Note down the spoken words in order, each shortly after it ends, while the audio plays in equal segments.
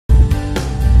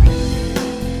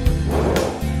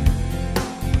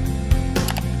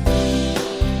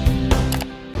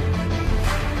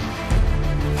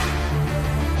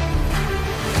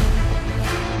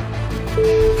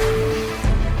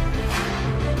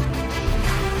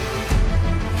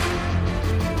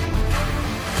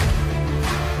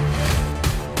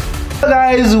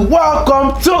Guys,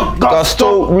 welcome to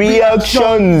Gusto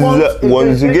Reactions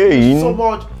once again. Thank you so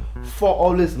much for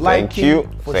always liking,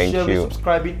 for sharing,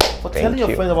 subscribing, for telling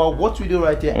your friends about what we do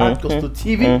right here at Gusto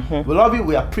TV. We love you.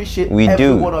 We appreciate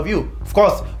every one of you. Of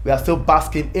course, we are still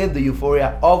basking in the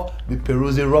euphoria of the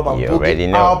Peruzzi Rum and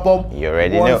Boogie album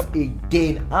once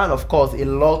again, and of course, a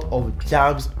lot of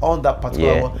jams on that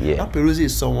particular one. Now, Peruzzi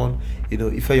is someone, you know,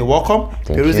 if you're welcome,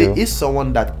 Peruzzi is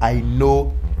someone that I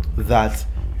know that,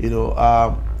 you know,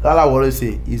 all I want to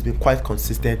say, he's been quite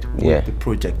consistent with the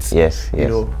projects. You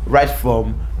know, right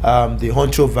from the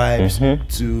Honcho Vibes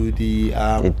to the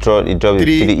it dropped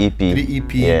three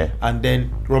EP, and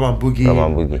then Rum and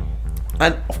Boogie.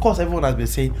 And of course, everyone has been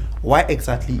saying, why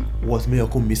exactly was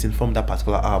Mayorkun missing from that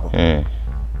particular album?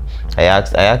 I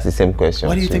asked the same question.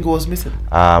 Why do you think it was missing?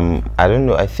 I don't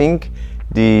know. I think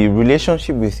the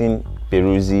relationship between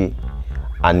Peruzzi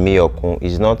and Mayorkun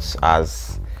is not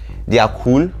as, they are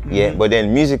cool, but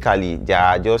then musically they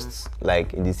are just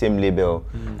like in the same label.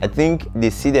 I think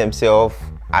they see themselves,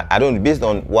 I don't know, based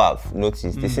on what I've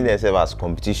noticed, they see themselves as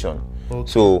competition.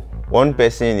 So one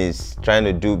person is trying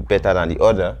to do better than the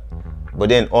other, but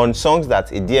then on songs that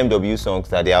DMW songs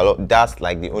that they are, that's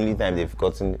like the only time they've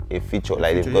gotten a feature,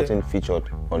 like they've gotten featured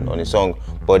on a song.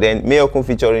 But then Mayorkun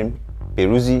featuring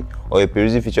Peruzzi or a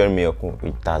Peruzzi featuring Mayorkun,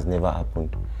 it has never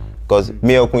happened. Because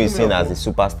Mayorkun is seen as the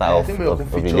superstar of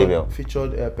the label.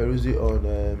 Featured Peruzzi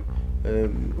on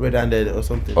Red-Handed or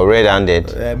something. Or Red-Handed.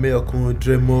 Mayorkun,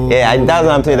 Dremo. Yeah, that's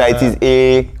what I'm saying. That it is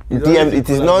a DM. It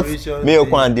is not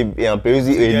Mayorkun and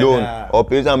Peruzzi alone, or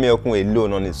Peruzzi and Mayorkun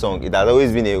alone on the song. It has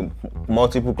always been a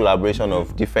multiple collaboration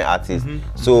of different artists.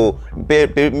 So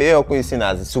Mayorkun is seen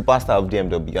as the superstar of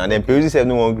DMW, and then Peruzzi said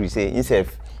no one agree. Say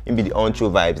himself, it be the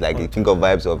Honcho Vibes, like the king of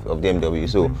vibes of DMW.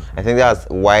 So I think that's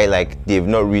why like they've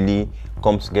not really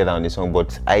come together on the song,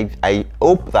 but I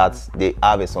hope that they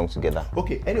have a song together.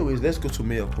 Okay, anyways, let's go to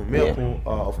Mayorkun. Mayorkun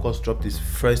of course dropped his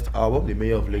first album, The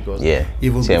Mayor of Lagos.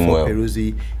 Even before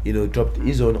Peruzzi, you know, dropped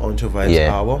his own Honcho Vibes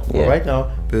album. But right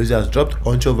now, Peruzzi has dropped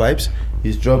Honcho Vibes.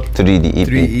 He's dropped 3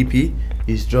 EP.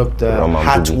 He's dropped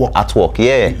Artwork,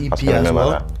 the EP as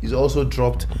well. He's also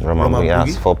dropped Rum and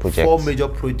Boogie, 4 major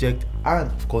projects,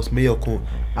 and of course Mayorkun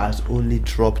has only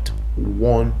dropped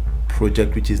 1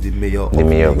 project, which is the Mayor of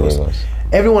Lagos.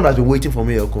 Everyone has been waiting for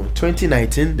Mayorkun.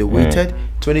 2019 they waited,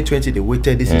 2020 they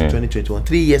waited, this is 2021.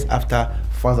 3 years after,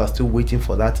 fans are still waiting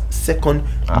for that second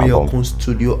Mayorkun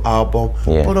studio album.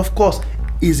 But of course,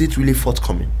 is it really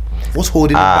forthcoming? What's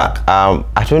holding it back?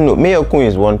 I don't know. Mayorkun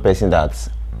is one person that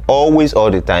always, all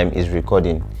the time, is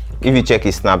recording. If you check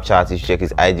his Snapchat, if you check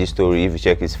his IG story, if you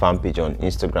check his fan page on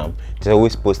Instagram, he's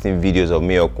always posting videos of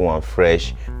Mayorkun and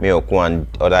Fresh, Mayorkun and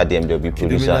other DMW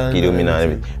producer,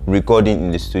 Kidomina, recording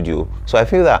in the studio. So I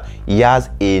feel that he has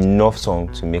enough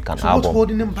songs to make an album. What's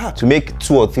holding him back? To make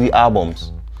 2 or 3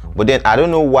 albums. But then I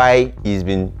don't know why he's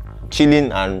been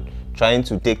chilling and trying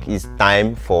to take his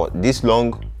time for this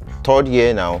long, 3rd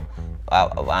year now.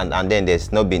 And then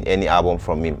there's not been any album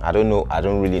from him. I don't know. I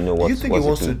don't really know what. Do you think he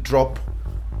wants to drop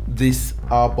this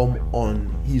album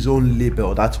on his own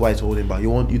label? That's why it's holding back.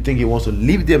 You think he wants to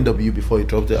leave DMW before he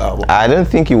drops the album? I don't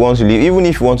think he wants to leave. Even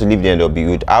if you want to leave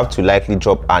DMW, you'd have to likely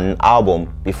drop an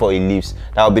album before he leaves.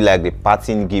 That would be like the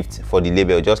parting gift for the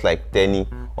label, just like Tenny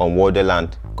on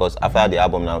Wonderland. Because after the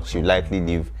album now, she'll likely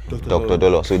leave Dr.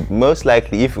 Dollar. So most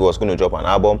likely, if he was going to drop an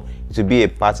album, it would be a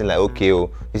pattern like, okay, oh,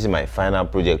 this is my final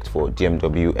project for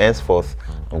DMW. Henceforth,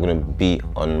 I'm going to be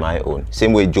on my own.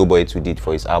 Same way Joe Boy did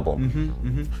for his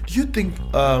album. Do you think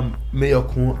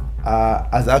Mayorkun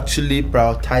has actually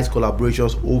prioritized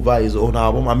collaborations over his own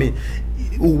album? I mean,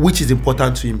 which is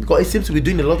important to him? Because he seems to be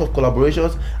doing a lot of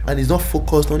collaborations and he's not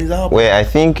focused on his album. Well, I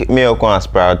think Mayorkun has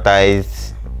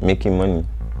prioritized making money.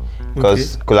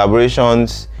 Because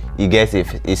collaborations, he gets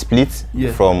a split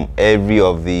from every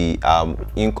of the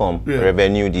income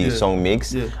revenue the song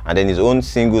makes, and then his own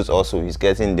singles also, he's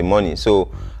getting the money.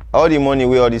 So all the money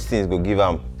where all these things go give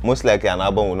him, most likely an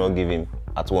album will not give him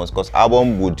at once, because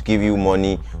album would give you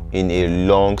money in a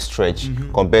long stretch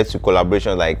compared to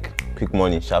collaboration like quick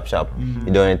money, sharp.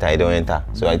 You don't enter.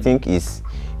 So I think it's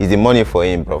the money for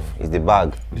him, bro. It's the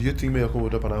bag. Do you think Mayorkun will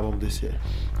drop an album this year?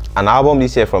 An album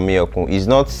this year from Mayorkun, he's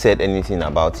not said anything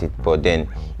about it, but then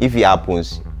if it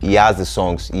happens, he has the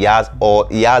songs, he has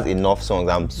enough songs.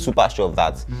 I'm super sure of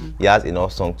that. He has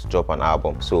enough songs to drop an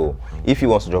album. So if he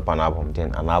wants to drop an album,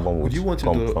 then an album would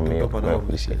come from Mayorkun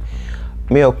this year.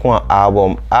 Mayorkun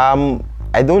album,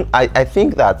 I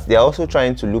think that they're also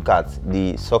trying to look at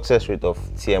the success rate of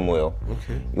TMOL.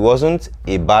 It wasn't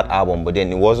a bad album, but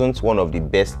then it wasn't one of the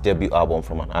best debut albums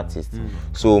from an artist.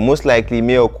 So most likely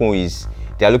Mayorkun is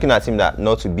they are looking at him that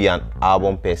not to be an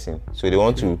album person, so they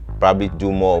want to probably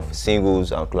do more of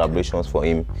singles and collaborations for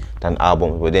him than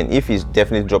albums. But then if he's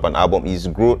definitely drop an album, his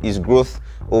growth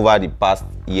over the past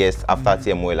years after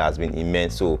TMOL has been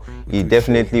immense, so he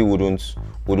definitely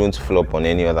wouldn't flop on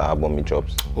any other album he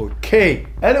drops. Okay,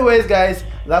 anyways guys,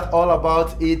 that's all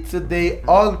about it today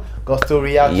on Gusto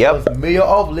Reactions. Mayor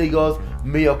of Lagos,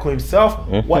 Mayorkun himself.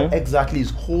 What exactly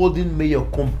is holding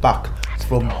Mayorkun back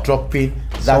from dropping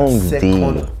that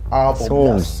second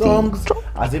album? Songs,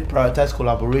 as it prioritize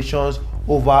collaborations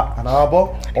over an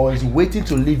album, or is waiting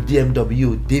to leave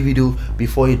DMW, Davido,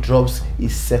 before he drops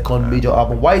his second major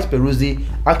album? Why is Peruzzi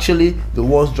actually the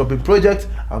ones dropping projects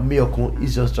and Mayorkun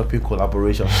is just dropping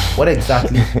collaboration? What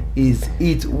exactly is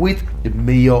it with the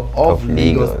Mayor of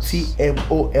Lagos,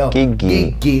 TMOL?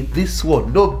 Gigi. This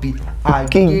one, no be a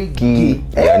Gigi.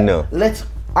 No. Let's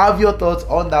have your thoughts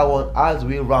on that one as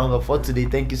we round up for today.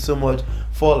 Thank you so much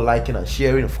for liking and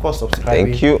sharing, of course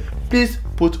subscribing. Thank you. Please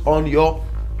put on your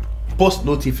post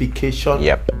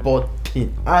notification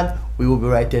button, and we will be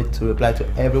right there to reply to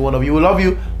every one of you. We love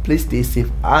you. Please stay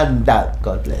safe and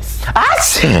God bless.